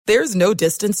There's no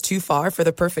distance too far for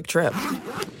the perfect trip.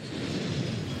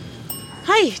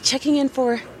 Hi, checking in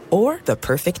for... Or the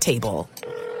perfect table.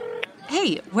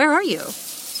 Hey, where are you?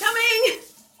 Coming!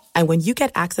 And when you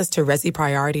get access to Resi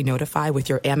Priority Notify with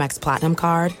your Amex Platinum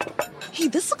card... Hey,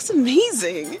 this looks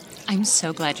amazing. I'm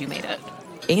so glad you made it.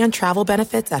 And travel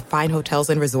benefits at fine hotels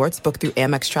and resorts booked through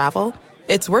Amex Travel,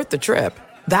 it's worth the trip.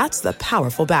 That's the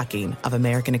powerful backing of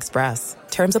American Express.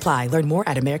 Terms apply. Learn more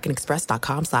at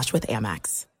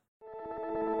americanexpress.com/withAmex.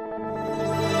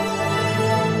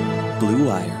 Blue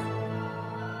Wire.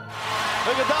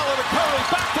 Iguodala to Curry,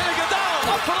 back to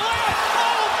Iguodala, up for the layup.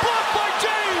 Oh, blocked by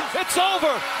James. It's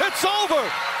over. It's over.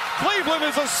 Cleveland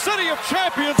is a city of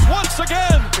champions once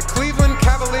again. The Cleveland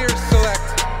Cavaliers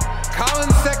select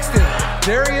Colin Sexton,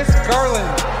 Darius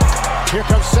Garland. Here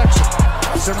comes Sexton.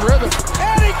 Some rhythm.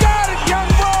 And he got it. Young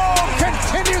Bull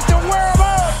continues to wear him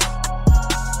out.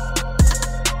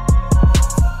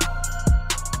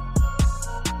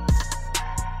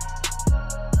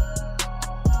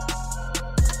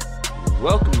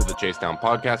 Welcome to the Chase Down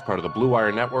Podcast, part of the Blue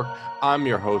Wire Network. I'm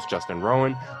your host, Justin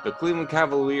Rowan. The Cleveland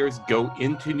Cavaliers go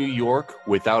into New York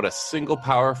without a single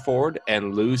power forward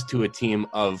and lose to a team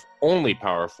of only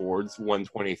power forwards,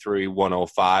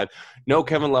 123-105. No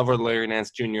Kevin Love or Larry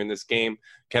Nance Jr. in this game.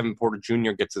 Kevin Porter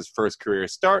Jr. gets his first career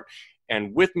start.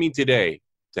 And with me today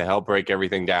to help break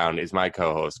everything down is my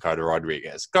co-host, Carter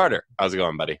Rodriguez. Carter, how's it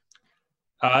going, buddy?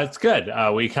 It's good.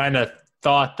 We kind of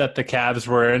thought that the Cavs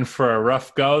were in for a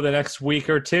rough go the next week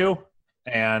or two.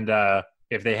 And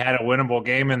if they had a winnable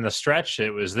game in the stretch,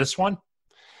 it was this one.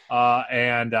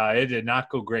 And it did not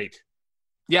go great.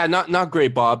 Yeah, not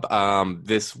great, Bob.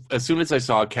 As soon as I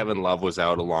saw Kevin Love was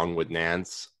out along with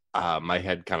Nance, my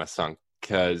head kind of sunk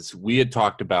because we had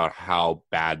talked about how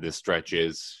bad this stretch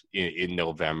is in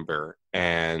November.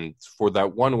 And for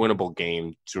that one winnable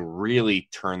game to really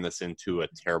turn this into a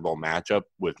terrible matchup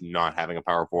with not having a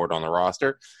power forward on the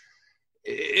roster,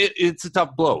 it's a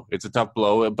tough blow. It's a tough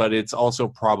blow, but it's also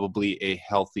probably a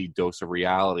healthy dose of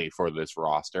reality for this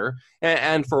roster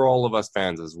and for all of us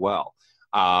fans as well.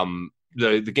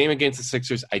 The game against the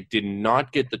Sixers, I did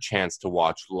not get the chance to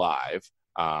watch live.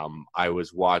 I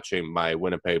was watching my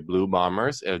Winnipeg Blue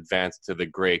Bombers advance to the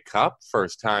Grey Cup,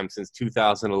 first time since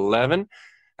 2011.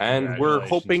 And we're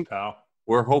hoping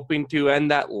to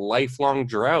end that lifelong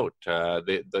drought.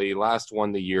 The last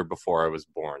one the year before I was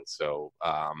born. So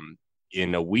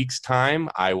in a week's time,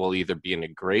 I will either be in a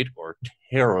great or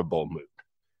terrible mood.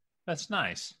 That's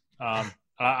nice.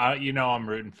 I'm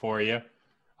rooting for you.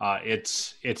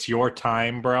 It's your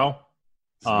time, bro.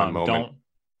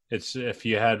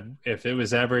 If it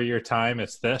was ever your time,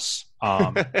 it's this.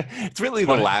 It's really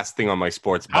the last thing on my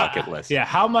sports bucket list. Yeah.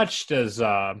 How much does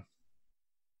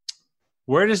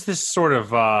where does this sort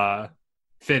of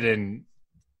fit in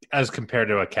as compared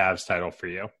to a Cavs title for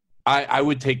you? I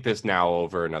would take this now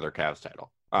over another Cavs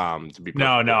title. To be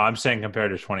no, I'm saying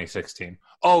compared to 2016.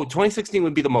 Oh, 2016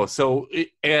 would be the most. So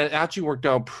it actually worked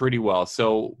out pretty well.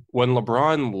 So when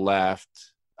LeBron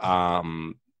left,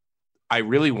 I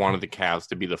really wanted the Cavs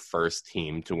to be the first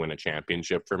team to win a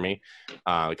championship for me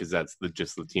because that's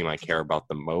just the team I care about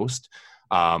the most.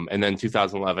 And then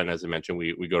 2011, as I mentioned,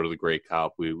 we go to the Grey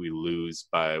Cup. We lose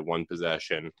by one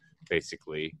possession,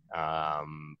 basically,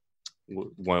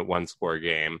 one score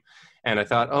game. And I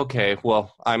thought, okay,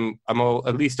 well, I'm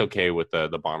at least okay with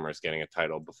the Bombers getting a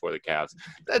title before the Cavs.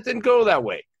 That didn't go that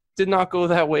way. Did not go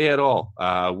that way at all.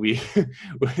 We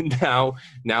now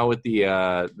with the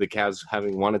Cavs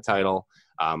having won a title,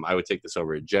 I would take this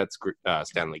over a Jets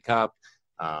Stanley Cup.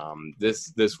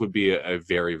 This would be a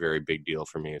very, very big deal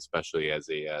for me, especially as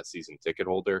a season ticket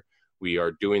holder. We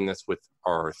are doing this with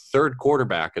our third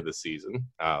quarterback of the season,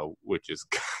 which is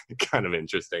kind of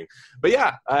interesting. But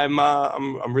yeah, I'm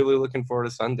really looking forward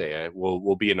to Sunday.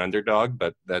 We'll be an underdog,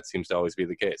 but that seems to always be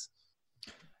the case.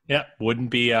 Yeah,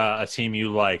 wouldn't be a team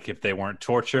you like if they weren't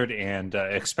tortured and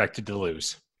expected to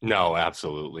lose. No,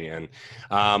 absolutely. And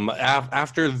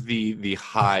after the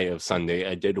high of Sunday,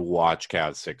 I did watch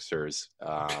Cavs Sixers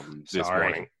this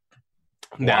morning.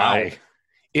 Why?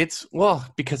 It's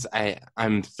because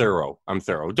I'm thorough.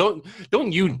 Don't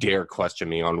you dare question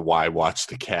me on why I watch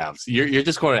the Cavs. You're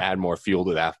just going to add more fuel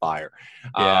to that fire.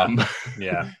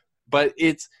 Yeah. But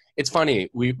it's funny.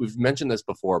 We've mentioned this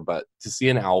before, but to see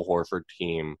an Al Horford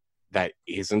team that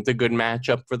isn't a good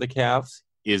matchup for the Cavs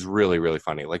is really, really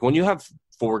funny. Like when you have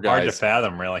four guys, hard to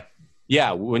fathom, really.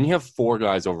 Yeah, when you have four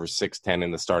guys over 6'10"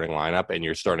 in the starting lineup and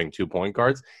you're starting 2 point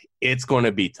guards, it's going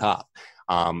to be tough.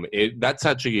 That's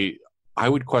actually I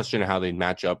would question how they'd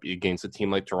match up against a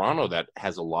team like Toronto that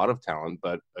has a lot of talent,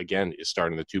 but again, is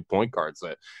starting the 2-point guards.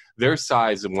 That their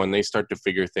size, and when they start to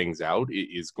figure things out, it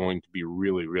is going to be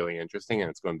really, really interesting, and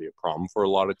it's going to be a problem for a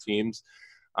lot of teams.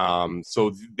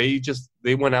 So they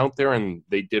went out there and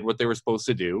they did what they were supposed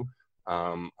to do.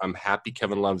 I'm happy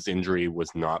Kevin Love's injury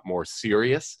was not more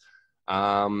serious.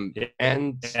 Al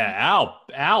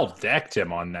decked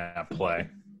him on that play.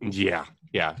 Yeah.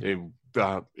 It's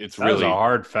that really was a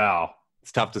hard foul.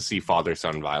 It's tough to see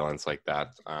father-son violence like that.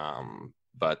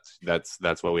 But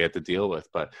that's what we had to deal with.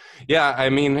 But yeah, I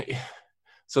mean,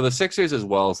 so the Sixers as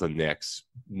well as the Knicks,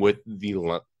 with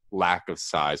the lack of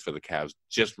size for the Cavs,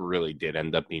 just really did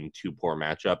end up being two poor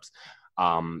matchups.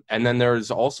 And then there's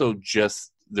also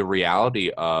just the reality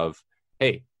of,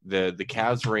 hey, the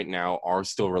Cavs right now are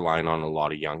still relying on a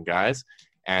lot of young guys,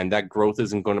 and that growth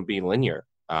isn't going to be linear.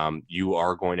 You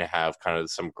are going to have kind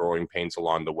of some growing pains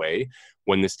along the way.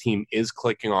 When this team is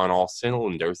clicking on all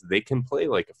cylinders, they can play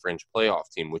like a fringe playoff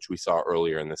team, which we saw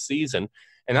earlier in the season.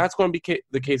 And that's going to be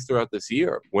the case throughout this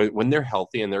year. When they're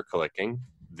healthy and they're clicking,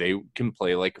 they can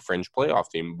play like a fringe playoff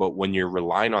team. But when you're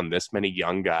relying on this many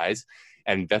young guys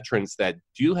and veterans that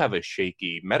do have a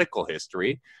shaky medical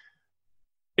history,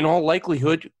 in all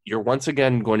likelihood, you're once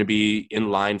again going to be in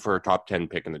line for a top 10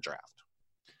 pick in the draft.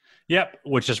 Yep,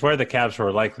 which is where the Cavs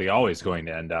were likely always going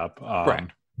to end up.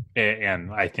 Correct.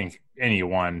 And I think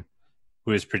anyone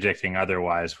who is predicting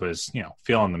otherwise was,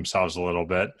 feeling themselves a little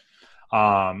bit.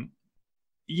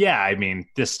 Yeah, I mean,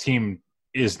 this team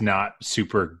is not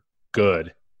super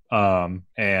good.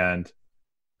 And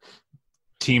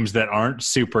teams that aren't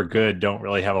super good don't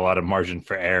really have a lot of margin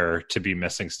for error to be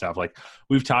missing stuff. Like,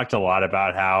 we've talked a lot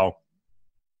about how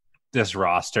this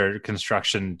roster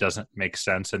construction doesn't make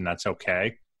sense, and that's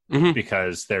okay. Mm-hmm.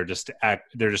 Because they're just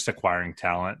acquiring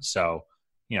talent. So,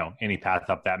 any path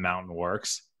up that mountain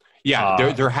works.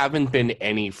 Yeah, there haven't been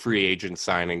any free agent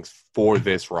signings for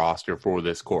this roster, for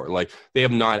this core. Like, they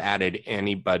have not added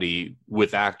anybody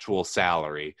with actual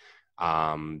salary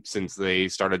since they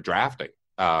started drafting.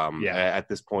 At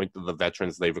this point, the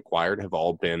veterans they've acquired have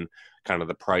all been kind of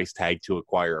the price tag to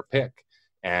acquire a pick.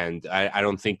 And I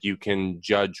don't think you can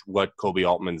judge what Kobe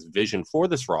Altman's vision for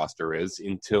this roster is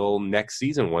until next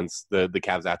season, once the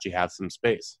Cavs actually have some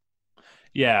space.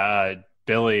 Yeah,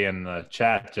 Billy in the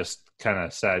chat just kind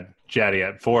of said Jetty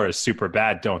at 4 is super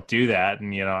bad. Don't do that.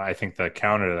 And, I think the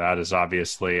counter to that is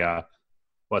obviously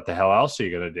what the hell else are you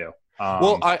going to do?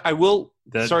 Well, I will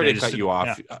 – sorry to cut you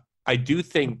off. Yeah. I do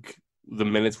think the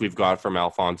minutes we've got from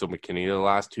Alfonso McKinney the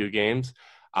last two games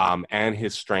and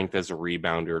his strength as a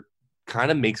rebounder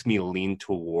kind of makes me lean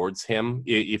towards him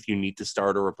if you need to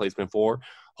start a replacement for.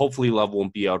 Hopefully Love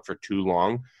won't be out for too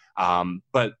long.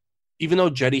 But even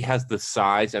though Jetty has the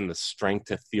size and the strength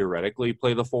to theoretically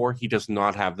play the 4, he does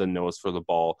not have the nose for the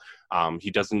ball.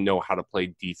 He doesn't know how to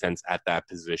play defense at that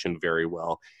position very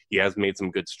well. He has made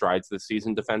some good strides this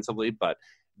season defensively, but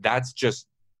that's just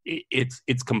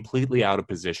it's completely out of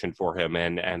position for him,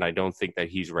 and I don't think that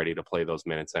he's ready to play those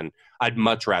minutes, and I'd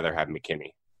much rather have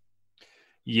McKinney.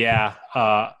 Yeah,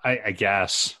 I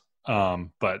guess.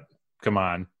 But come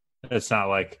on. It's not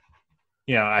like,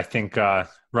 I think Ryan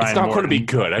it's not going to be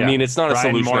good. I mean, it's not a Ryan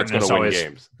solution Morton that's going to win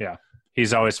games. Yeah.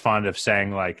 He's always fond of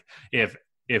saying, like, if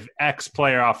X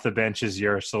player off the bench is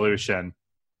your solution,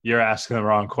 you're asking the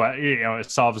wrong question.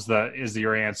 It solves is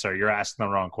your answer. You're asking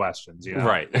the wrong questions,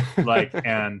 Right.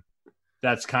 And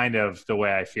that's kind of the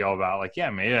way I feel about, like,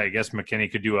 maybe I guess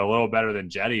McKinney could do a little better than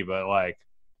Jetty, but, like,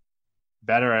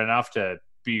 better enough to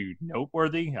be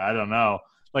noteworthy. I don't know.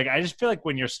 Like, I just feel like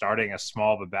when you're starting as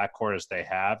small of a backcourt as they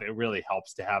have, it really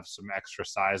helps to have some extra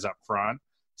size up front.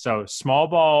 So small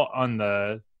ball on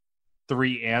the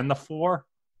 3 and the 4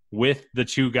 with the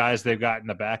 2 guys they've got in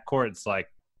the backcourt, it's like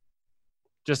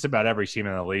just about every team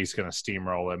in the league is going to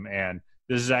steamroll them. And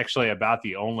this is actually about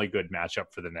the only good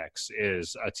matchup for the Knicks,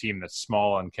 is a team that's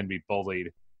small and can be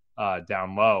bullied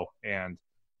down low. And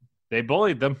they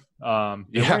bullied them. They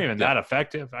weren't even that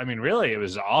effective. I mean, really, it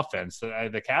was offense.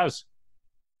 The Cavs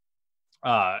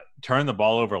turned the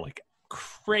ball over like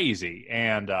crazy,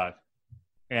 and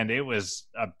it was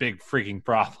a big freaking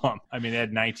problem. I mean, they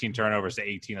had 19 turnovers to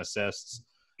 18 assists.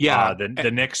 Yeah,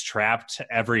 the Knicks trapped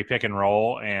every pick and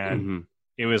roll, and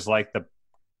it was like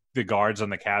the guards on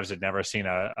the Cavs had never seen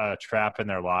a trap in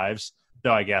their lives.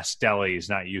 Though I guess Delly is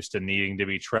not used to needing to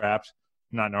be trapped.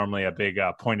 Not normally a big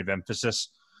point of emphasis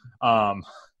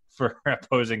for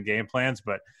opposing game plans,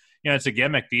 but it's a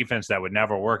gimmick defense that would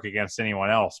never work against anyone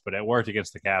else, but it worked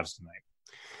against the Cavs tonight.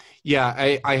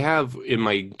 Yeah, I have in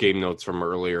my game notes from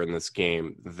earlier in this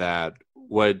game that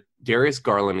what Darius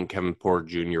Garland and Kevin Porter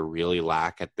Jr. really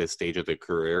lack at this stage of their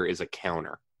career is a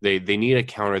counter. They need a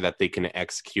counter that they can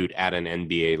execute at an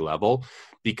NBA level,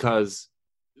 because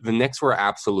the Knicks were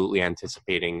absolutely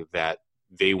anticipating that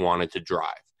they wanted to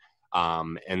drive.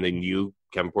 And they knew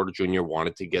Kevin Porter Jr.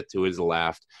 wanted to get to his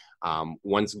left.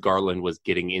 Once Garland was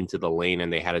getting into the lane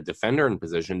and they had a defender in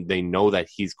position, they know that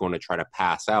he's going to try to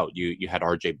pass out. You had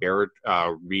RJ Barrett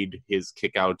read his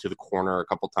kick out to the corner a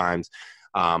couple times.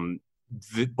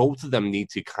 Both of them need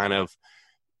to kind of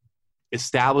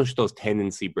establish those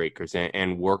tendency breakers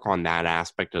and work on that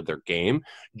aspect of their game,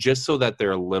 just so that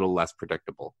they're a little less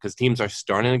predictable, because teams are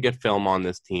starting to get film on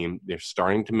this team. They're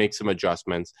starting to make some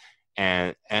adjustments,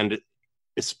 and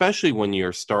especially when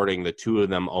you're starting the two of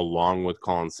them along with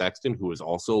Colin Sexton, who is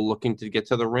also looking to get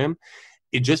to the rim,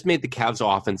 it just made the Cavs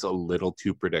offense a little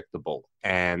too predictable,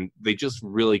 and they just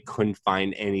really couldn't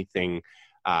find anything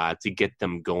to get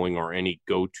them going or any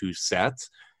go-to sets.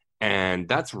 And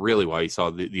that's really why you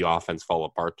saw the offense fall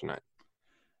apart tonight.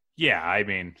 Yeah, I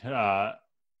mean,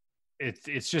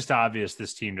 it's just obvious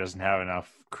this team doesn't have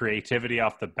enough creativity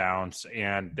off the bounce,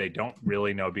 and they don't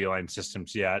really know Beeline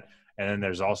systems yet. And then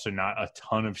there's also not a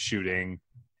ton of shooting.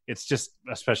 It's just,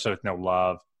 especially with no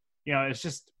Love, it's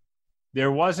just,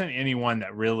 there wasn't anyone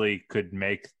that really could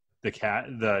make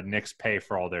the Knicks pay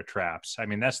for all their traps. I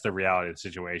mean, that's the reality of the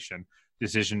situation.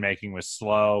 Decision-making was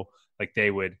slow. Like they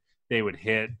would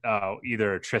hit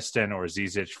either Tristan or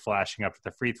Zizic flashing up at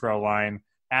the free throw line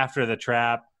after the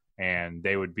trap, and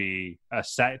they would be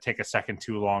take a second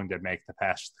too long to make the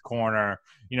pass to the corner.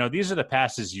 These are the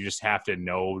passes you just have to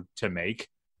know to make,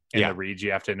 and the reads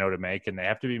you have to know to make, and they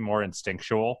have to be more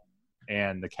instinctual.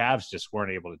 And the Cavs just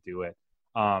weren't able to do it.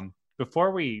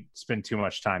 Before we spend too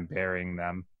much time burying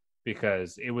them,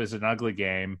 because it was an ugly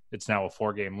game. It's now a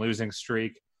 4-game losing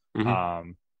streak.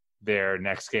 Mm-hmm. Their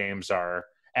next games are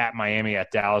at Miami,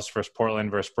 at Dallas, versus Portland,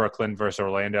 versus Brooklyn, versus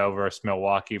Orlando, versus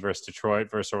Milwaukee, versus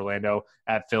Detroit, versus Orlando,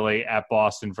 at Philly, at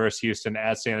Boston, versus Houston,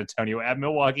 at San Antonio, at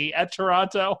Milwaukee, at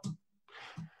Toronto.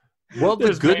 Well,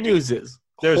 the good news is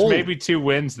there's maybe 2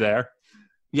 wins there.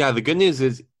 Yeah, the good news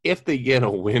is if they get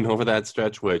a win over that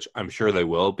stretch, which I'm sure they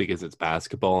will because it's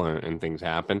basketball and things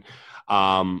happen,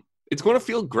 it's going to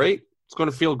feel great. It's going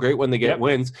to feel great when they get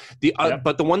wins.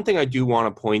 But the one thing I do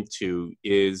want to point to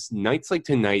is nights like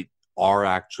tonight are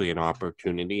actually an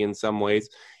opportunity in some ways.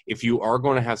 If you are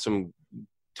going to have some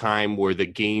time where the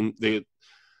game, the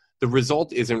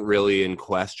result isn't really in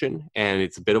question and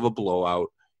it's a bit of a blowout,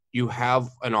 you have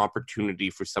an opportunity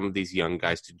for some of these young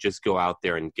guys to just go out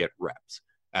there and get reps,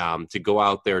 to go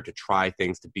out there to try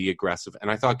things, to be aggressive. And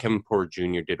I thought Kevin Porter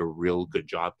Jr. did a real good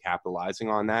job capitalizing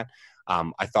on that.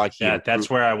 I thought that's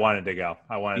where I wanted to go.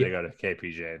 I wanted to go to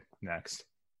KPJ next.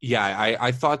 Yeah,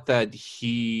 I thought that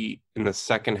he, in the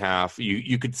second half,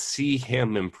 you could see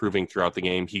him improving throughout the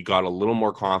game. He got a little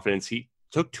more confidence. He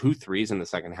took 2 threes in the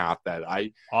second half that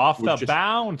off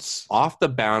the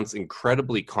bounce,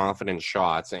 incredibly confident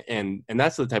shots. And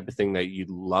that's the type of thing that you'd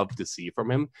love to see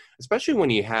from him, especially when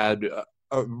he had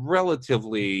a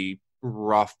relatively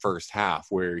rough first half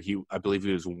where I believe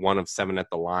he was 1 of 7 at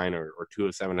the line or 2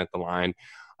 of 7 at the line.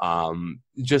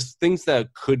 Just things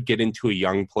that could get into a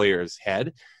young player's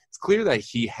head. It's clear that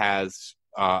he has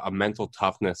a mental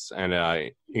toughness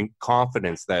and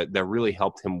confidence that really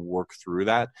helped him work through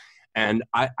that. And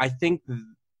I think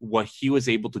what he was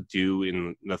able to do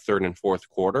in the third and fourth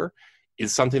quarter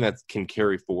is something that can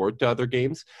carry forward to other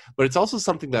games. But it's also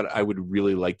something that I would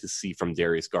really like to see from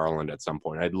Darius Garland at some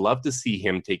point. I'd love to see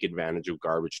him take advantage of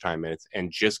garbage time minutes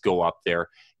and just go up there,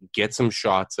 get some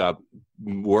shots up,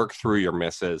 work through your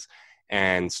misses,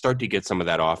 and start to get some of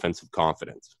that offensive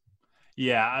confidence.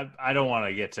 Yeah, I don't want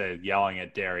to get to yelling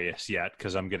at Darius yet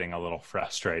because I'm getting a little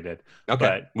frustrated.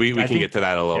 Okay, but we can get to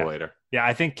that a little later. Yeah,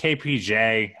 I think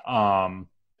KPJ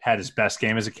had his best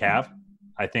game as a Cav.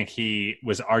 I think he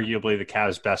was arguably the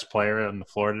Cavs' best player on the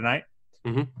floor tonight.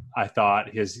 Mm-hmm. I thought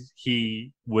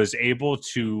he was able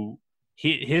to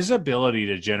his ability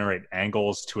to generate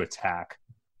angles to attack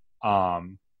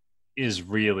is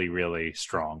really, really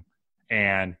strong.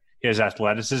 And his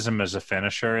athleticism as a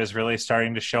finisher is really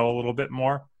starting to show a little bit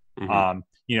more.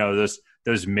 Mm-hmm.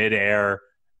 Those mid-air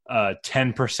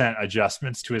 10%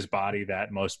 adjustments to his body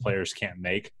that most players can't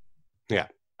make. Yeah.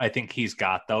 I think he's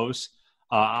got those.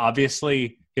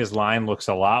 Obviously, his line looks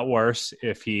a lot worse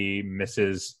if he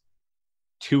misses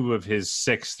 2 of his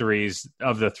 6 threes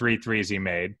of the 3 threes he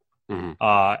made. Mm-hmm.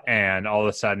 And all of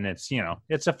a sudden it's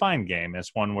a fine game.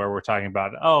 It's one where we're talking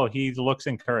about, he looks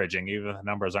encouraging, even if the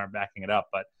numbers aren't backing it up.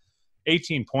 But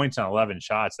 18 points on 11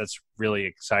 shots, that's really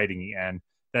exciting. And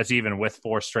that's even with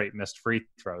 4 straight missed free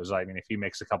throws. I mean, if he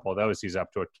makes a couple of those, he's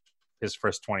up to his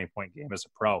first 20-point game as a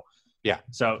pro. Yeah.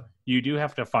 So you do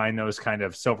have to find those kind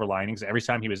of silver linings. Every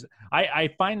time I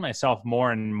find myself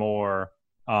more and more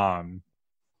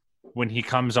when he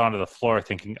comes onto the floor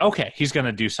thinking, okay, he's going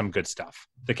to do some good stuff.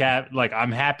 The Cavs, like,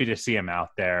 I'm happy to see him out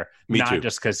there. Me not too.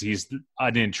 just because he's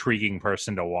an intriguing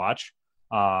person to watch.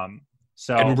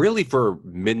 So and really for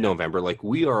mid-November, like,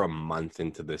 we are a month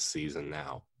into this season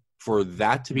now. For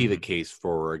that to be the case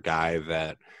for a guy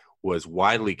that was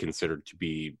widely considered to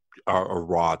be a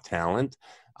raw talent,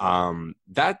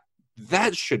 that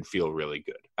should feel really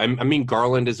good. I mean,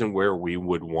 Garland isn't where we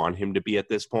would want him to be at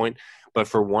this point, but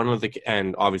for one of the,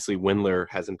 and obviously Windler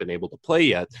hasn't been able to play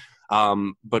yet,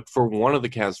 but for one of the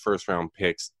Cavs first round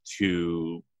picks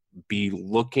to be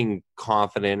looking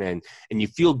confident and you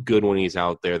feel good when he's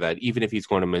out there, that even if he's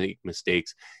going to make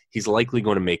mistakes, he's likely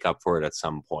going to make up for it at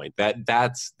some point.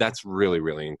 That's really,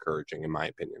 really encouraging in my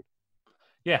opinion.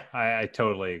 Yeah, I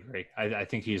totally agree. I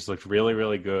think he's looked really,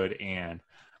 really good. And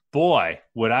boy,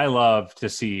 would I love to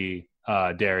see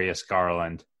Darius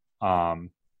Garland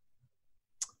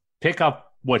pick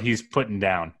up what he's putting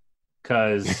down,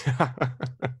 because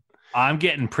I'm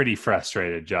getting pretty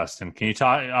frustrated. Justin, can you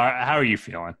talk? How are you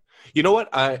feeling? You know what?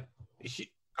 I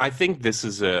think this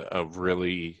is a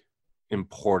really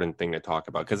important thing to talk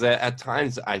about, because at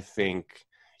times I think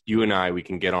you and we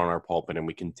can get on our pulpit and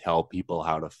we can tell people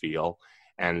how to feel.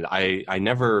 And I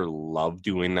never love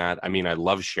doing that. I mean, I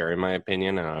love sharing my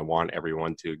opinion, and I want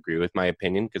everyone to agree with my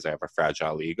opinion because I have a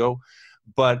fragile ego.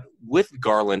 But with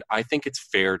Garland, I think it's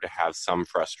fair to have some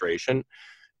frustration,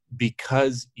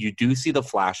 because you do see the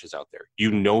flashes out there.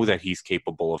 You know that he's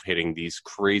capable of hitting these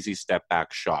crazy step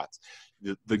back shots.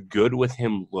 The good with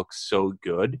him looks so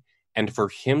good. And for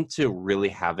him to really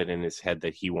have it in his head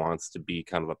that he wants to be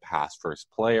kind of a pass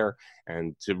first player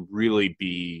and to really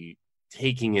be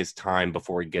taking his time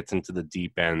before he gets into the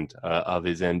deep end of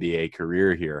his NBA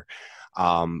career here,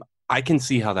 I can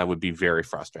see how that would be very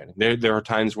frustrating. There are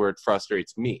times where it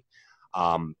frustrates me.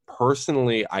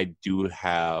 Personally, I do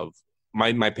have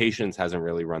my patience hasn't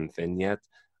really run thin yet.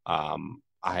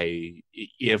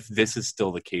 If this is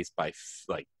still the case by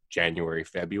like January,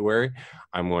 February,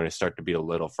 I'm going to start to be a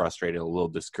little frustrated, a little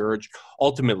discouraged.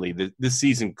 Ultimately, this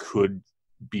season could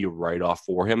be a write-off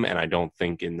for him, and I don't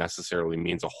think it necessarily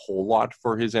means a whole lot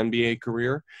for his NBA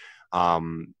career.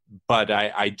 But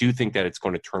I do think that it's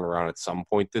going to turn around at some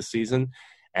point this season.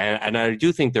 And I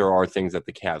do think there are things that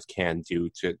the Cavs can do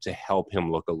to help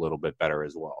him look a little bit better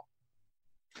as well.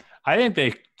 I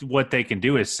think what they can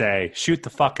do is say, shoot the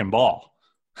fucking ball.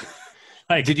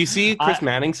 Like, did you see Chris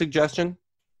Manning's suggestion?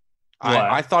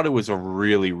 I thought it was a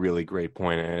really, really great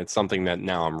point, and it's something that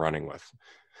now I'm running with.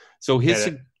 So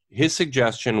his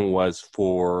suggestion was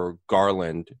for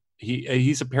Garland.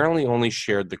 He's apparently only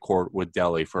shared the court with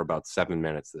Delly for about 7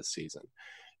 minutes this season.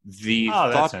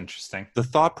 That's interesting. The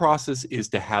thought process is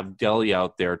to have Delly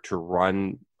out there to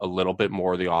run a little bit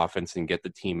more of the offense and get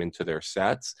the team into their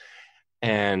sets,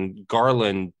 and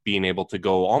Garland being able to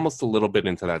go almost a little bit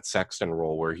into that Sexton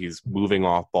role where he's moving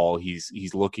off ball, he's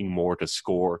looking more to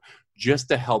score, just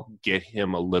to help get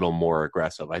him a little more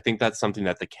aggressive. I think that's something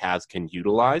that the Cavs can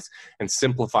utilize and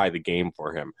simplify the game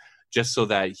for him, just so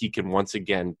that he can once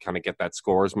again kind of get that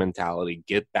scorer's mentality,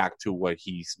 get back to what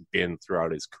he's been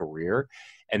throughout his career.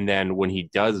 And then when he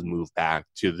does move back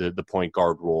to the point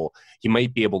guard role, he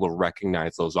might be able to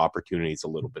recognize those opportunities a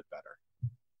little bit better.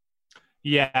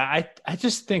 Yeah, I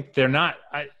just think they're not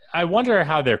 – I wonder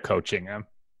how they're coaching him,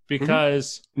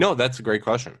 because No, that's a great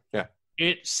question. Yeah.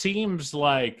 It seems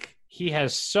like he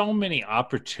has so many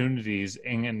opportunities,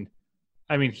 and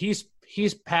I mean, he's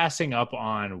passing up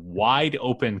on wide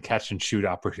open catch and shoot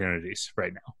opportunities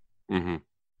right now. Mm-hmm.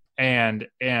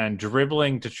 And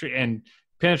dribbling and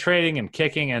penetrating and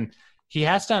kicking, and he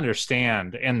has to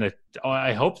understand, and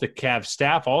I hope the Cavs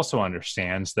staff also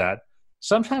understands that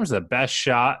sometimes the best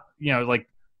shot, like,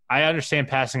 I understand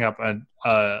passing up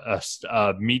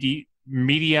a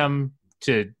medium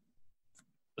to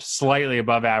slightly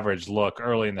above average look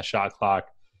early in the shot clock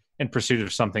in pursuit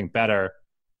of something better.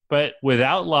 But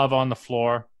without Love on the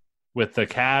floor, with the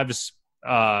Cavs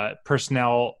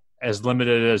personnel as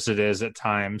limited as it is at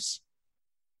times,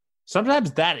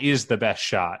 sometimes that is the best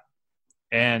shot.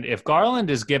 And if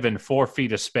Garland is given 4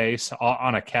 feet of space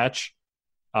on a catch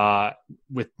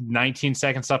with 19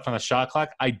 seconds left on the shot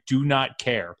clock, I do not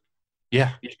care.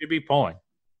 Yeah. He should be pulling.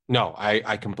 No,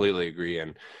 I completely agree.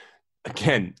 And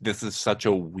again, this is such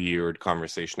a weird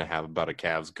conversation to have about a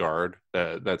Cavs guard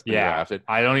that's been drafted.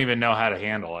 I don't even know how to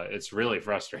handle it. It's really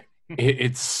frustrating.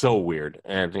 It's so weird,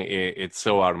 and it's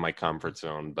so out of my comfort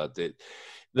zone. But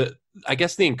I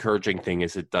guess the encouraging thing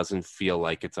is it doesn't feel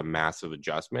like it's a massive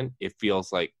adjustment. It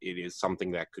feels like it is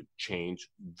something that could change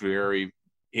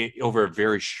over a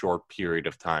very short period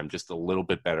of time, just a little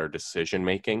bit better decision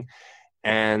making,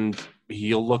 and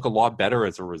he'll look a lot better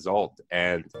as a result.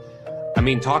 And I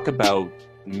mean, talk about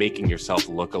making yourself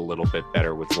look a little bit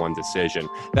better with one decision.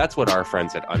 That's what our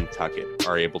friends at Untuck It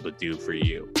are able to do for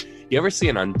you. You ever see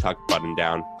an untucked button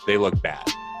down? They look bad.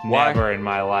 Why? Never in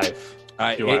my life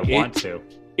do I want to.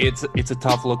 It's a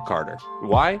tough look, Carter.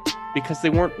 Why? Because they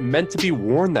weren't meant to be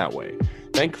worn that way.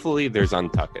 Thankfully, there's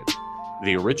Untuck It,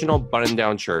 the original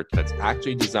button-down shirt that's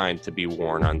actually designed to be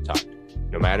worn untucked.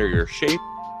 No matter your shape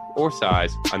or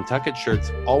size, Untuck It shirts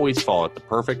always fall at the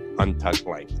perfect untucked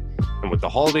length. And with the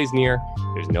holidays near,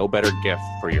 there's no better gift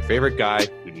for your favorite guy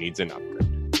who needs an upgrade.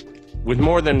 With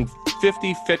more than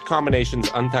 50 fit combinations,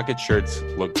 Untuck It shirts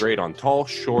look great on tall,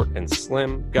 short, and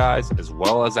slim guys, as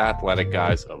well as athletic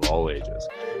guys of all ages.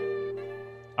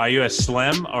 Are you a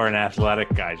slim or an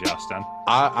athletic guy, Justin?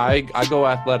 I go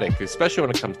athletic, especially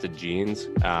when it comes to jeans.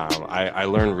 I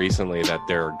learned recently that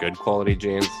there are good quality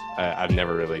jeans. I've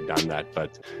never really done that,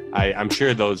 but I'm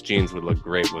sure those jeans would look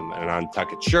great with an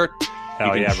Untuck It shirt.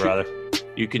 Hell yeah, brother.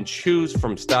 You can choose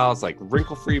from styles like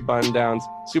wrinkle-free button-downs,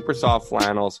 super soft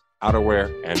flannels,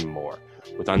 outerwear, and more.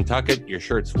 With Untuck It, your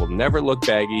shirts will never look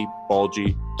baggy,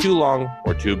 bulgy, too long,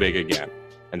 or too big again.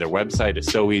 And their website is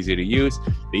so easy to use,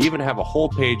 they even have a whole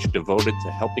page devoted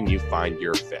to helping you find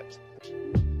your fit.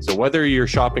 So whether you're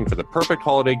shopping for the perfect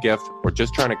holiday gift or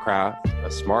just trying to craft a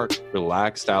smart,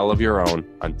 relaxed style of your own,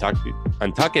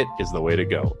 Untuck It is the way to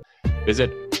go.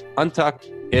 Visit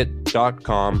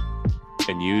untuckit.com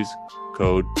and use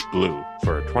code BLUE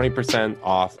for 20%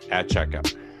 off at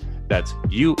checkout. That's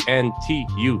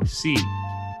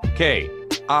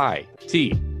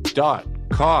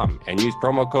UNTUCKIT.com and use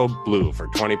promo code BLUE for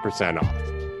 20% off.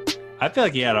 I feel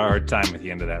like you had a hard time at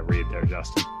the end of that read there,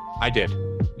 Justin. I did.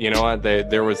 You know what?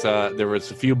 There was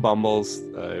a few bumbles.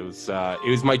 It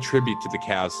was my tribute to the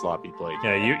Cavs sloppy play.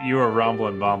 Yeah, you were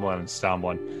rumbling, bumbling, and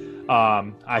stumbling.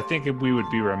 I think we would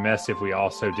be remiss if we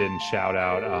also didn't shout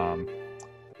out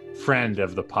friend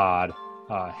of the pod,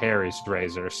 Harry's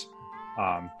Razors.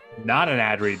 Not an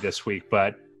ad read this week,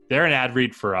 but they're an ad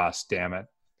read for us, damn it.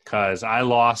 Because I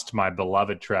lost my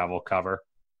beloved travel cover.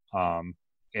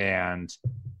 And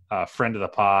a friend of the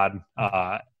pod,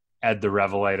 Ed the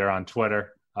Revelator on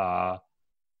Twitter,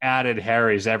 added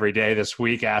Harry's every day this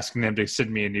week, asking them to send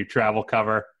me a new travel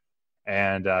cover.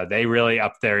 And they really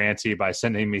upped their ante by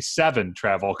sending me 7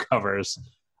 travel covers,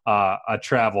 a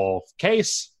travel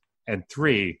case, and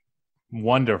 3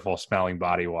 wonderful smelling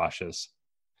body washes.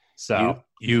 So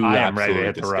you I am ready to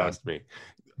hit the road. Me.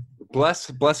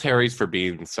 Bless Harry's for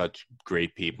being such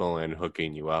great people and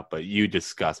hooking you up, but you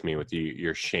disgust me with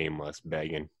your shameless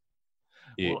begging.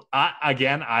 Well, I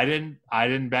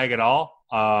didn't beg at all.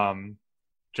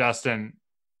 Justin,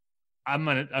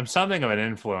 I'm something of an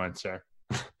influencer,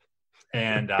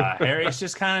 and Harry's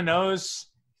just kind of knows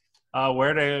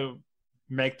where to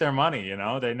make their money. You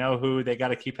know, they know who they got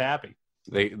to keep happy.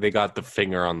 They got the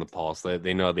finger on the pulse.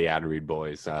 They know the ad read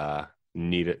boys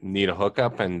need a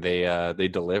hookup, and they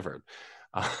delivered.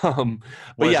 Was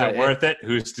it worth it?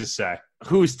 Who's to say?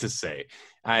 Who's to say?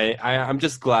 I'm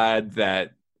just glad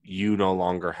that you no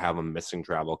longer have a missing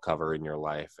travel cover in your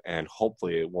life, and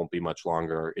hopefully it won't be much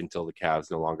longer until the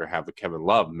Cavs no longer have a Kevin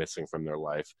Love missing from their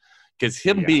life, because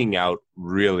him being out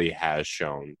really has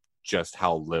shown just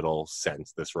how little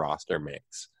sense this roster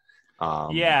makes.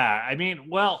 I mean,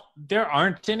 well, there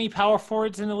aren't any power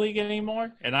forwards in the league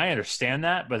anymore, and I understand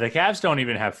that, but the Cavs don't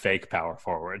even have fake power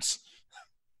forwards.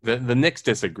 The Knicks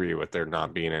disagree with there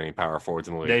not being any power forwards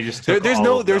in the league. They just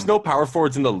there's no power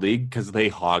forwards in the league because they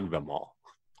hog them all.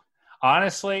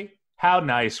 Honestly, how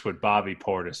nice would Bobby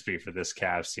Portis be for this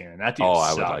Cavs team? And that dude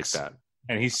sucks. I would like that.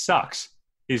 And he sucks.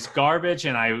 He's garbage,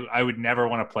 and I would never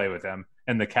want to play with him.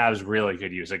 And the Cavs really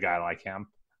could use a guy like him.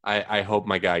 I hope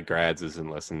my guy Grads isn't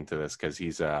listening to this because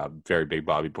he's a very big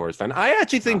Bobby Portis fan. I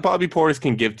actually think Bobby Portis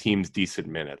can give teams decent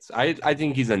minutes. I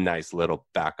think he's a nice little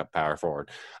backup power forward.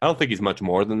 I don't think he's much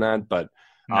more than that, but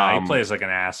he plays like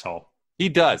an asshole. He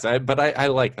does, but I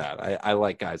like that. I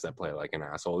like guys that play like an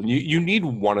asshole. You need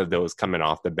one of those coming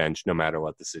off the bench no matter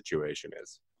what the situation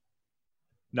is.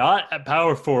 Not a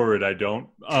power forward, I don't.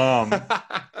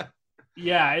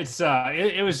 Yeah,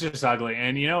 it was just ugly.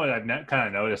 And you know what I've kind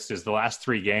of noticed is the last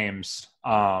 3 games,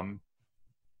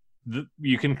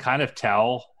 you can kind of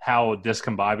tell how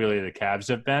discombobulated the Cavs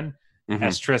have been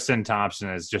as Tristan Thompson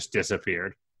has just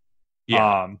disappeared.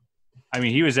 Yeah. I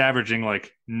mean, he was averaging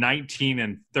like 19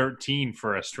 and 13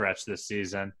 for a stretch this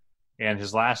season, In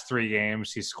his last 3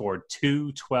 games, he scored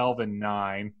 2, 12, and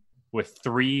 9 with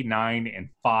 3, 9, and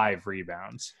 5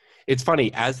 rebounds. It's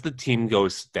funny, as the team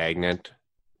goes stagnant,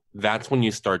 that's when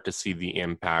you start to see the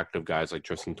impact of guys like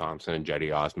Tristan Thompson and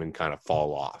Jetty Osman kind of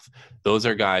fall off. Those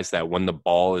are guys that when the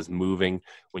ball is moving,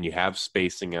 when you have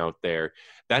spacing out there,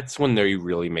 that's when they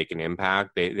really make an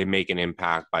impact. They make an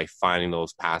impact by finding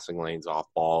those passing lanes off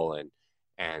ball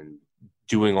and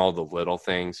doing all the little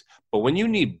things. But when you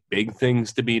need big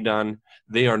things to be done,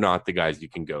 they are not the guys you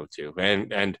can go to.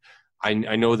 And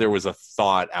I know there was a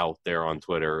thought out there on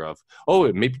Twitter of,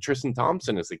 maybe Tristan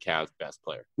Thompson is the Cavs' best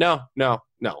player. No.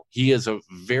 He is a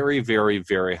very, very,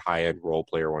 very high-end role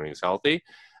player when he's healthy.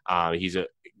 He's a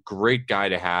great guy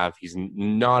to have. He's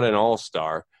not an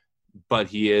all-star, but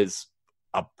he is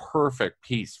a perfect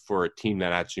piece for a team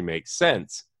that actually makes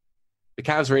sense. The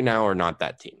Cavs right now are not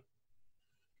that team.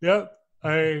 Yep.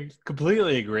 I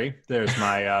completely agree. There's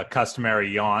my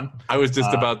customary yawn. I was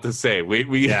just about to say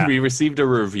we received a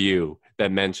review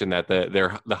that mentioned that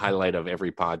the highlight of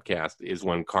every podcast is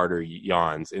when Carter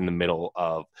yawns in the middle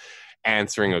of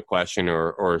answering a question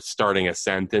or starting a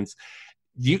sentence.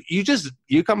 You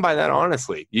come by that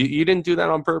honestly. You didn't do that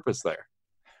on purpose there.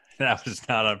 That was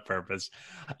not on purpose.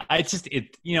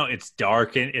 It's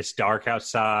dark and it's dark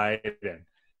outside,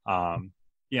 and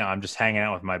I'm just hanging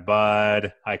out with my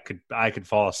bud. I could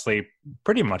fall asleep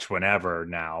pretty much whenever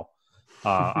now.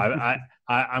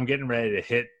 I'm getting ready to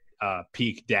hit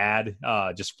peak dad.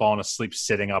 Just falling asleep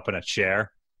sitting up in a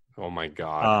chair. Oh my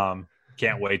God!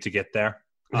 Can't wait to get there.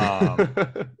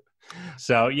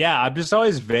 So yeah, I'm just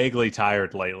always vaguely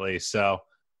tired lately. So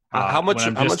how much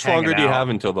longer do you have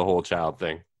until the whole child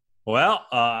thing? Well,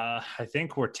 I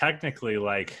think we're technically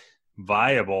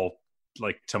viable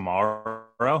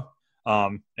tomorrow.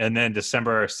 And then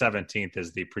December 17th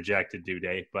is the projected due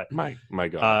date. But my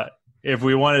God, if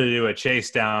we wanted to do a chase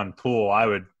down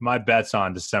pool, my bet's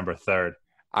on December 3rd.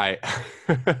 I'm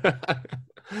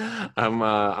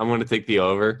going to take the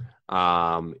over.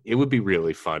 It would be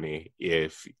really funny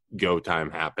if go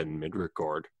time happened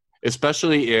mid-record,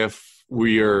 especially if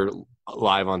we are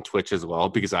live on Twitch as well,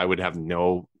 because I would have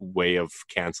no way of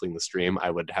canceling the stream.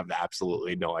 I would have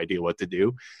absolutely no idea what to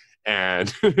do.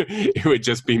 And it would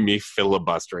just be me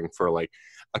filibustering for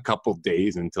a couple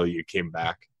days until you came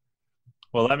back.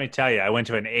 Well, let me tell you, I went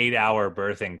to an 8-hour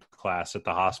birthing class at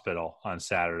the hospital on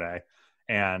Saturday.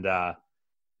 And,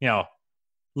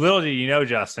 little do you know,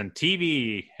 Justin,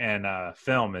 TV and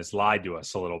film has lied to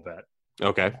us a little bit.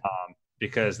 Okay.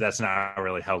 Because that's not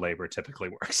really how labor typically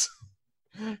works.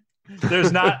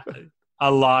 There's not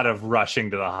a lot of rushing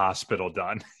to the hospital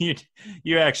done.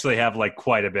 You actually have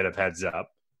quite a bit of heads up.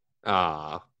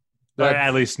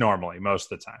 At least normally,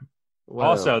 most of the time. Well,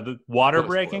 also, the water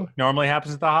breaking normally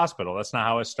happens at the hospital. That's not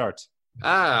how it starts.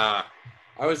 I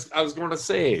was going to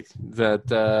say that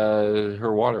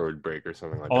her water would break or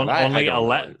something like that. Only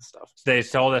 11 stuff. They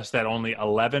told us that only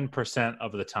 11%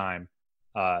 of the time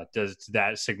does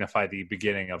that signify the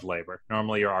beginning of labor.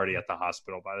 Normally, you're already at the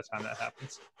hospital by the time that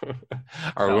happens.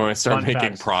 Are we going to start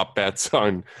making prop bets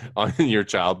on your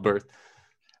childbirth?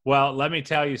 Well, let me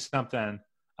tell you something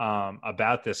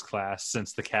about this class,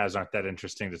 since the Cavs aren't that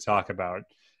interesting to talk about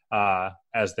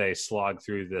as they slog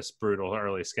through this brutal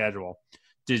early schedule.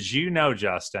 Did you know,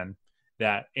 Justin,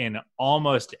 that in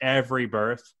almost every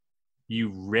birth,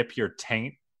 you rip your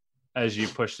taint as you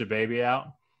push the baby out?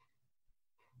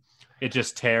 It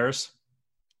just tears,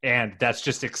 and that's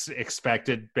just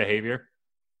expected behavior.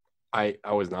 I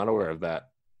was not aware of that.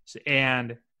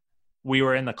 And we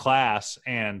were in the class,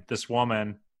 and this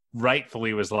woman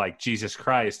rightfully was like, Jesus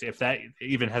Christ, if that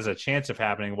even has a chance of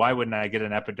happening, why wouldn't I get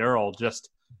an epidural just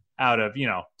out of,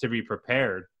 to be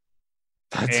prepared?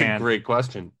 That's a great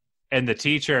question. And the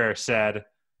teacher said,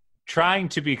 trying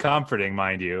to be comforting,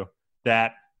 mind you,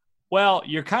 that, well,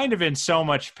 you're kind of in so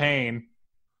much pain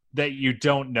that you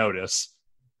don't notice.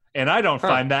 And I don't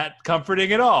find that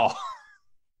comforting at all.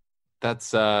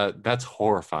 That's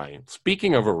horrifying.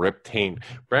 Speaking of a ripped taint,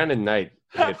 Brandon Knight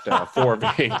hit 4 of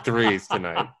 8 threes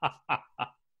tonight.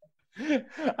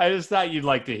 I just thought you'd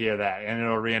like to hear that, and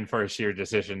it'll reinforce your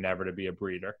decision never to be a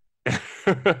breeder.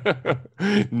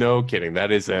 No kidding.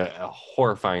 That is a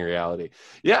horrifying reality.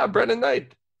 Yeah, Brandon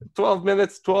Knight, 12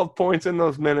 minutes, 12 points in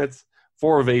those minutes,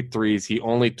 4 of 8 threes. He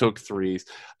only took threes.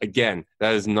 Again,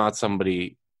 that is not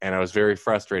somebody, and I was very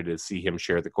frustrated to see him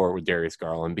share the court with Darius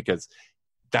Garland, because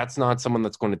that's not someone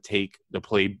that's going to take the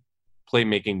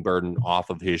playmaking burden off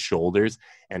of his shoulders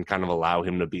and kind of allow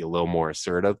him to be a little more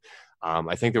assertive.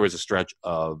 I think there was a stretch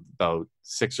of about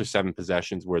 6 or 7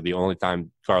 possessions where the only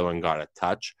time Garland got a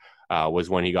touch was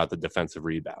when he got the defensive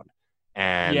rebound.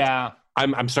 And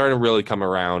I'm starting to really come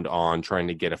around on trying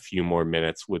to get a few more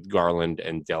minutes with Garland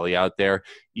and Delhi out there,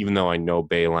 even though I know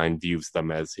Bayline views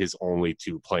them as his only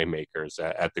two playmakers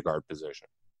at the guard position.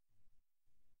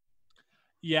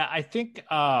 Yeah, I think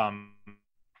I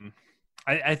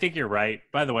think you're right,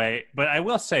 by the way. But I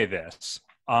will say this.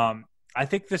 I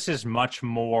think this is much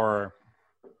more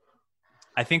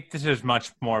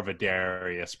of a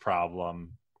Darius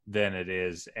problem than it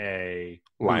is a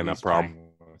lineup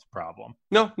problem.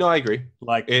 No, I agree.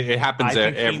 Like it happens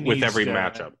with every to,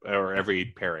 matchup or every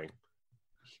pairing.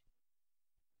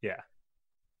 Yeah.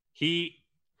 He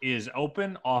is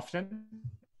open often.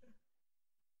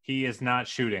 He is not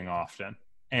shooting often.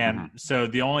 And so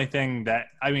the only thing that,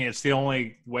 I mean, it's the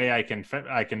only way I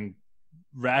can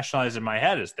rationalize in my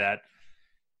head is that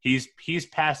he's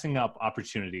passing up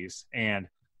opportunities, and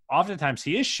oftentimes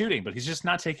he is shooting, but he's just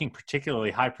not taking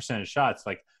particularly high percentage shots.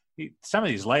 Like some of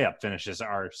these layup finishes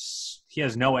he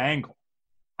has no angle.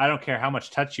 I don't care how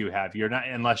much touch you have. You're not,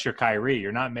 unless you're Kyrie,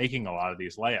 you're not making a lot of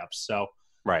these layups. So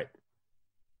right.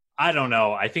 I don't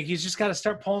know. I think he's just got to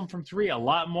start pulling from three a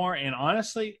lot more. And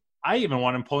honestly, I even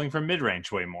want him pulling from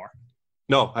mid-range way more.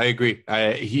 No, I agree.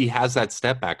 He has that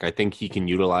step back. I think he can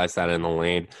utilize that in the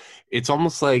lane. It's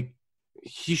almost like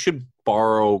he should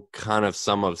borrow kind of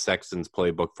some of Sexton's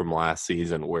playbook from last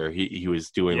season, where he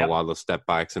was doing a lot of the step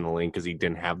backs in the lane because he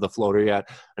didn't have the floater yet.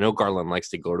 I know Garland likes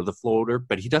to go to the floater,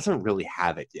 but he doesn't really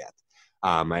have it yet.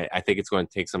 I think it's going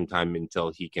to take some time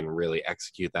until he can really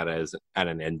execute that at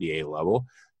an NBA level.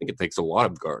 I think it takes a lot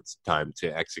of guards time to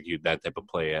execute that type of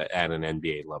play at an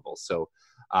NBA level. So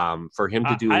for him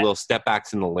to do little step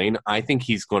backs in the lane, I think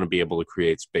he's going to be able to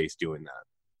create space doing that.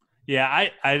 Yeah,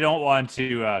 I don't want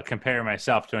to compare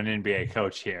myself to an NBA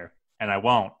coach here, and I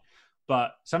won't.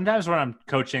 But sometimes when I'm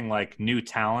coaching like new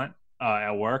talent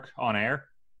at work on air,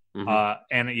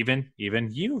 and even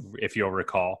you, if you'll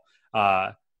recall,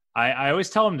 I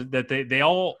always tell them that they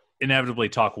all inevitably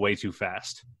talk way too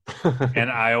fast. And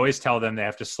I always tell them they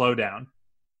have to slow down.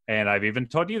 And I've even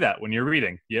told you that when you're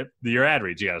reading. Your ad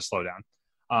reads, you got to slow down.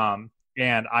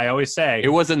 And I always say... It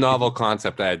was a novel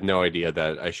concept. I had no idea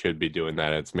that I should be doing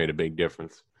that. It's made a big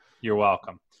difference. You're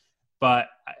welcome. But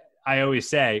I always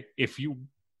say, if you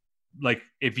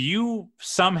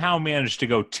somehow manage to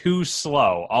go too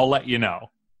slow, I'll let you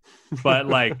know.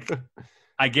 But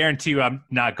I guarantee you I'm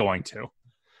not going to.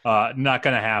 Not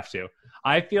going to have to.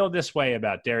 I feel this way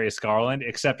about Darius Garland,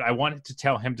 except I wanted to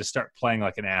tell him to start playing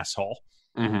like an asshole.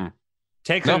 Mm-hmm.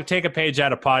 Take a page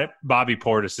out of Bobby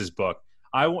Portis's book.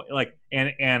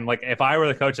 If I were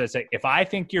the coach, I'd say, if I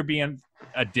think you're being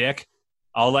a dick,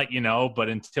 I'll let you know. But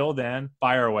until then,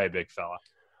 fire away, big fella.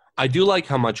 I do like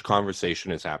how much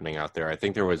conversation is happening out there. I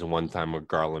think there was one time where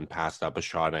Garland passed up a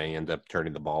shot and he ended up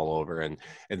turning the ball over, and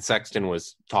Sexton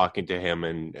was talking to him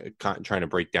and trying to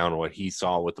break down what he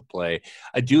saw with the play.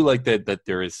 I do like that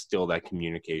there is still that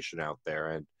communication out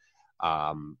there, and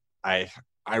I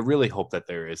really hope that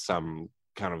there is some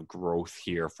kind of growth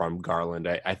here from Garland.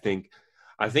 I think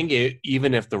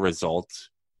even if the results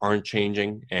aren't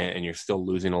changing and you're still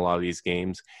losing a lot of these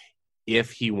games,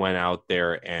 if he went out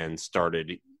there and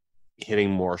started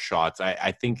hitting more shots,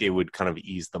 I think it would kind of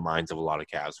ease the minds of a lot of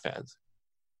Cavs fans.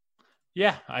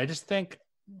 Yeah, I just think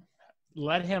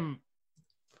let him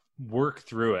work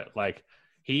through it. Like,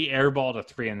 he airballed a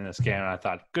 3 in this game, and I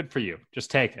thought, good for you. Just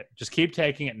take it. Just keep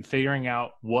taking it and figuring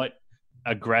out what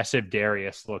aggressive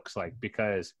Darius looks like,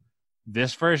 because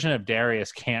this version of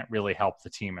Darius can't really help the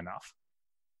team enough.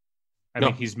 I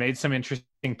mean, he's made some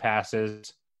interesting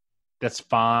passes. That's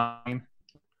fine.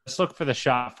 Let's look for the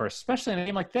shot first, especially in a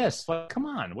game like this. Like, come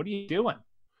on, what are you doing?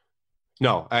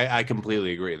 No, I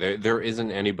completely agree. There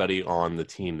isn't anybody on the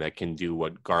team that can do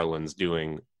what Garland's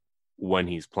doing when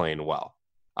he's playing well.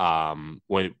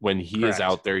 When he is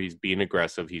out there, he's being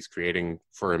aggressive. He's creating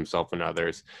for himself and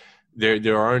others.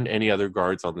 There aren't any other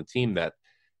guards on the team that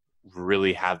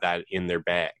really have that in their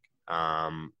bag.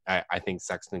 I think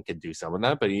Sexton could do some of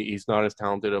that, but he's not as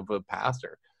talented of a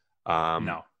passer.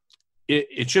 No.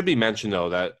 It should be mentioned, though,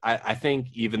 that I think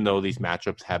even though these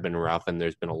matchups have been rough and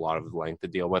there's been a lot of length to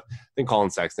deal with, I think Colin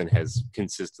Sexton has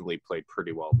consistently played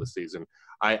pretty well this season.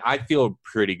 I feel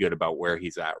pretty good about where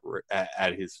he's at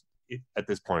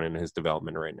this point in his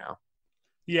development right now.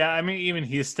 Yeah, I mean, even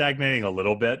he's stagnating a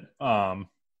little bit. Yeah.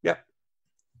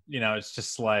 It's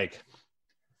just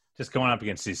just going up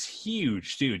against these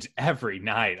huge dudes every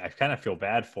night. I kind of feel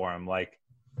bad for him. Like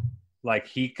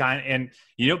he kind of, and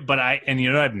what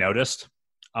I've noticed,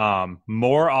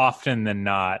 more often than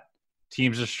not,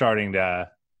 teams are starting to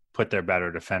put their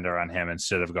better defender on him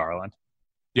instead of Garland.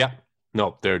 Yeah.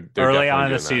 No, they're early on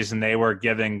in the season, they were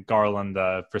giving Garland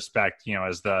the respect,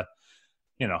 as the,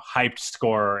 hyped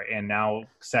scorer, and now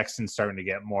Sexton's starting to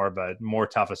get more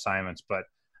tough assignments. But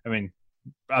I mean,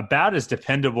 about as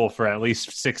dependable for at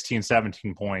least 16,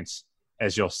 17 points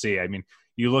as you'll see. I mean,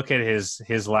 you look at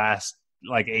his last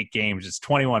 8 games, it's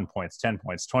 21 points, 10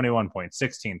 points, 21 points,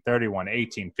 16, 31,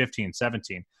 18, 15,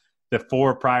 17. The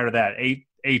 4 prior to that,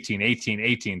 18,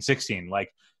 18, 16.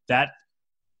 Like that,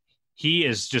 he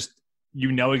is just,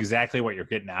 exactly what you're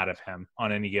getting out of him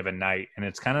on any given night, and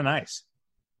it's kind of nice.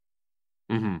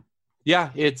 Mm-hmm. Yeah,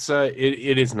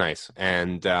 it is nice,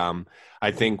 and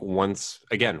I think once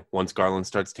Garland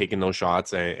starts taking those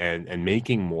shots and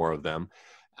making more of them,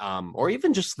 or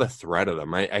even just the threat of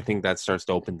them, I think that starts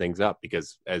to open things up,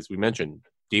 because as we mentioned,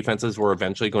 defenses were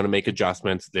eventually going to make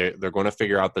adjustments. They're going to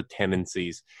figure out the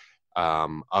tendencies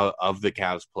of the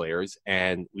Cavs players,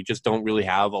 and we just don't really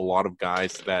have a lot of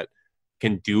guys that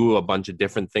can do a bunch of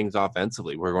different things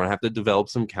offensively. We're going to have to develop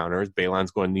some counters. Bayline's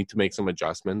going to need to make some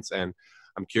adjustments, and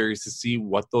I'm curious to see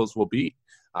what those will be.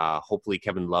 Hopefully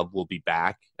Kevin Love will be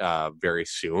back very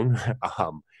soon.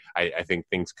 I think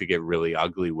things could get really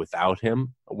ugly without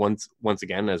him once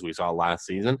again, as we saw last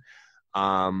season.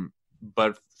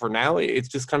 But for now, it's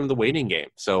just kind of the waiting game.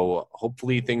 So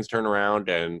hopefully things turn around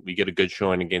and we get a good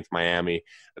showing against Miami.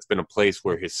 It's been a place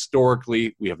where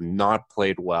historically we have not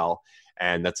played well,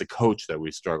 and that's a coach that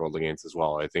we struggled against as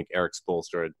well. I think Eric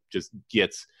Spoelstra just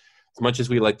gets, as much as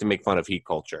we like to make fun of heat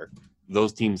culture,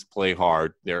 those teams play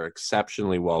hard. They're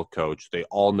exceptionally well coached. They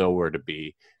all know where to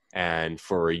be. And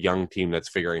for a young team that's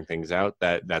figuring things out,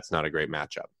 that's not a great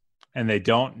matchup. And they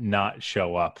don't not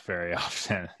show up very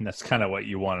often. And that's kind of what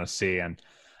you want to see. And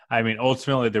I mean,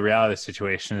 ultimately, the reality of the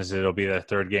situation is it'll be the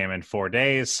third game in 4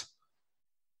 days.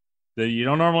 You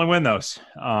don't normally win those.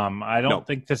 I don't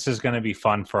think this is going to be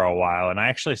fun for a while. And I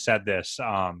actually said this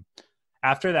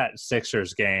after that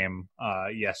Sixers game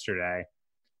yesterday.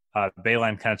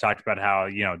 Bayline kind of talked about how,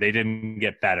 they didn't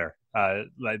get better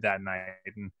that night.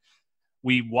 And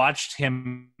we watched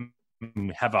him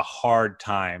have a hard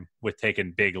time with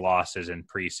taking big losses in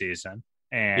preseason.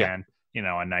 And,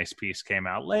 a nice piece came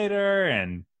out later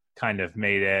and kind of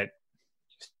made it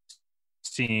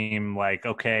seem like,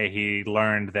 okay, he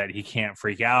learned that he can't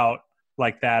freak out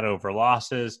like that over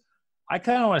losses. I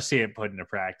kind of want to see it put into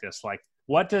practice. Like,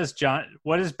 what does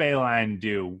Bayline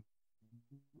do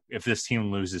if this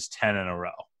team loses 10 in a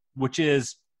row, which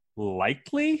is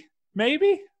likely,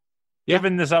 maybe,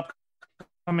 given this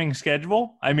upcoming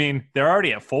schedule? I mean, they're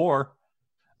already at 4.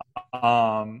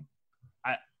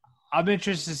 I'm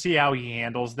interested to see how he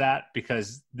handles that,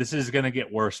 because this is going to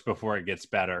get worse before it gets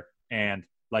better. And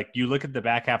you look at the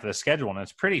back half of the schedule, and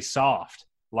it's pretty soft.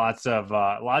 Lots of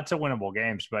winnable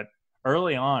games, but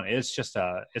early on, it's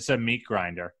a meat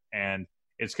grinder, and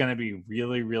it's going to be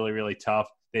really, really, really tough.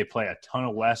 They play a ton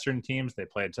of Western teams. They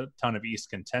play a ton of East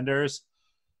contenders.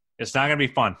 It's not going to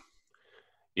be fun.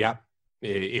 Yeah,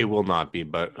 it will not be,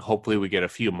 but hopefully we get a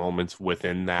few moments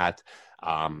within that.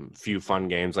 Few fun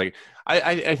games.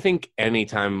 I think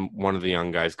anytime one of the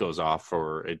young guys goes off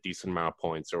for a decent amount of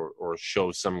points or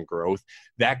shows some growth,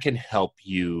 that can help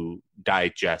you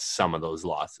digest some of those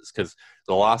losses, because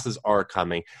the losses are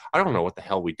coming. I don't know what the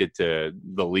hell we did to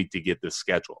the league to get this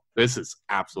schedule. This is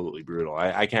absolutely brutal.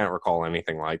 I can't recall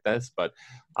anything like this, but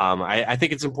I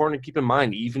think it's important to keep in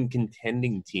mind, even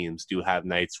contending teams do have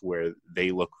nights where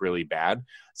they look really bad.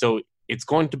 So it's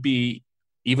going to be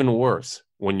even worse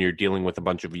when you're dealing with a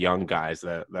bunch of young guys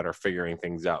that are figuring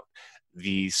things out.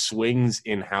 The swings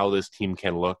in how this team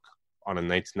can look on a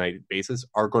night-to-night basis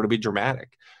are going to be dramatic.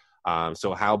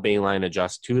 So how Bayline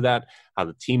adjusts to that, how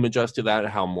the team adjusts to that,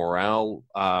 how morale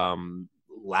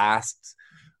lasts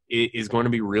is going to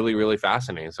be really, really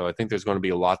fascinating. So I think there's going to be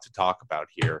a lot to talk about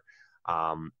here.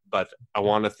 But I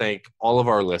want to thank all of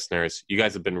our listeners. You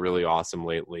guys have been really awesome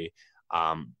lately.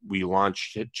 We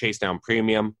launched Chase Down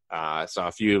Premium. So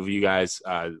a few of you guys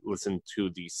listened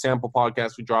to the sample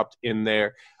podcast we dropped in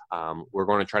there. We're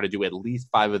going to try to do at least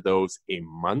 5 of those a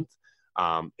month.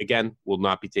 Again, we'll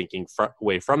not be taking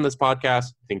away from this podcast.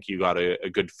 I think you got a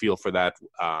good feel for that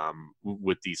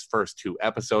with these first 2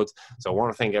 episodes. So I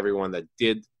want to thank everyone that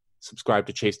did subscribe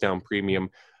to Chase Down Premium.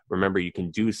 Remember, you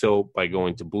can do so by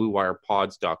going to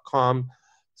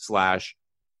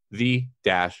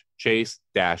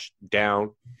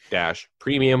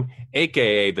bluewirepods.com/the-chase-down-premium,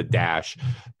 aka the dash.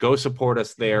 Go support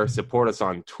us there. Support us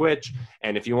on Twitch.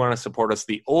 And if you want to support us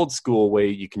the old school way,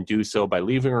 you can do so by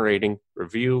leaving a rating,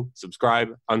 review,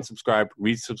 subscribe, unsubscribe,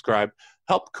 resubscribe,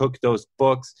 help cook those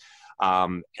books.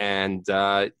 And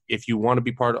if you want to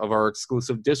be part of our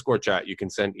exclusive Discord chat, you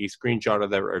can send a screenshot of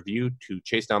that review to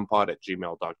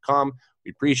chasedownpod@gmail.com.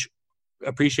 We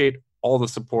appreciate all the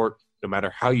support, no matter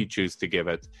how you choose to give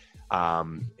it.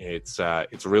 It's a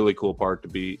really cool part to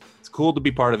be. It's cool to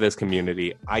be part of this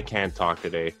community. I can't talk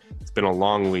today. It's been a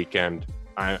long weekend.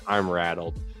 I'm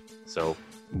rattled. So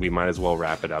we might as well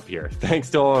wrap it up here. Thanks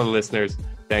to all our listeners.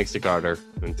 Thanks to Carter.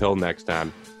 Until next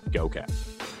time, go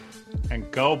Cats. And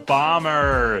go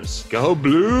Bombers. Go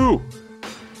Blue.